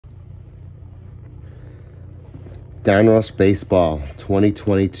Donruss Baseball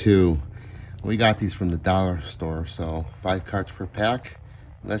 2022. We got these from the dollar store, so 5 cards per pack.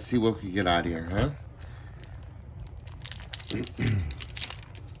 Let's see what we can get out of here, huh?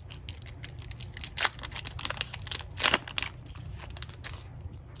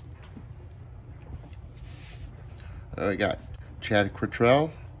 We got Chad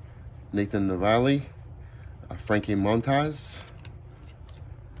Quittrell, Nathan Navali, Frankie Montas.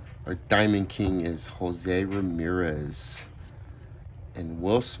 Our Diamond King is Jose Ramirez and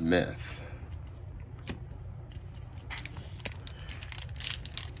Will Smith.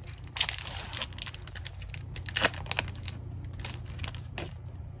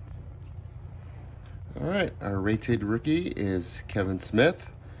 All right, our rated rookie is Kevin Smith.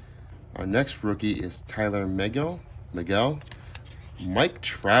 Our next rookie is Tyler Miguel, Mike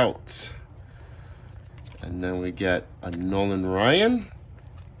Trout. And then we get a Nolan Ryan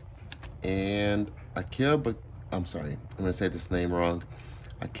and Akil, but I'm sorry, I'm gonna say this name wrong.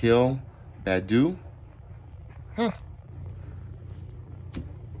 Akil Badu. Huh.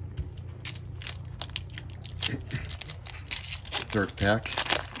 Third pack.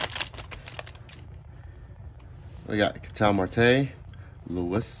 We got Ketel Marte,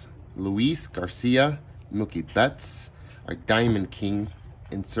 Luis Garcia, Mookie Betts. Our Diamond King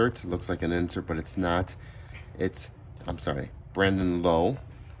insert. It looks like an insert, but it's not. It's, I'm sorry, Brandon Lowe.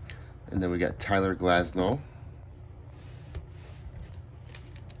 And then we got Tyler Glasnow.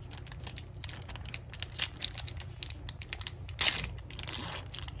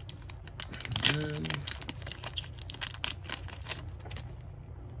 And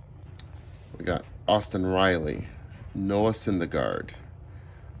we got Austin Riley, Noah Syndergaard.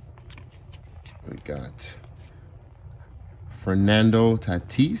 We got Fernando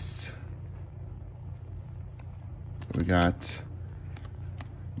Tatis. We got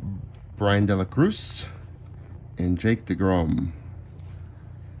Brian De La Cruz and Jake DeGrom.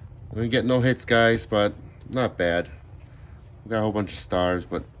 We're gonna get no hits, guys, but not bad. We got a whole bunch of stars,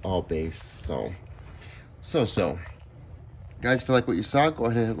 but all base. So. Guys, if you like what you saw, go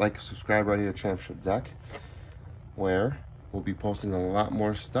ahead and hit like and subscribe right here to Championship Deck, where we'll be posting a lot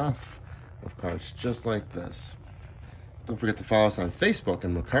more stuff of cards just like this. Don't forget to follow us on Facebook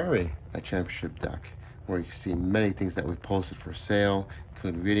and Macari at Championship Deck, where you can see many things that we posted for sale,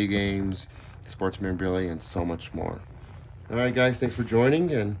 including video games, sports memorabilia, and so much more. All right, guys, thanks for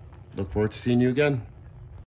joining, and look forward to seeing you again.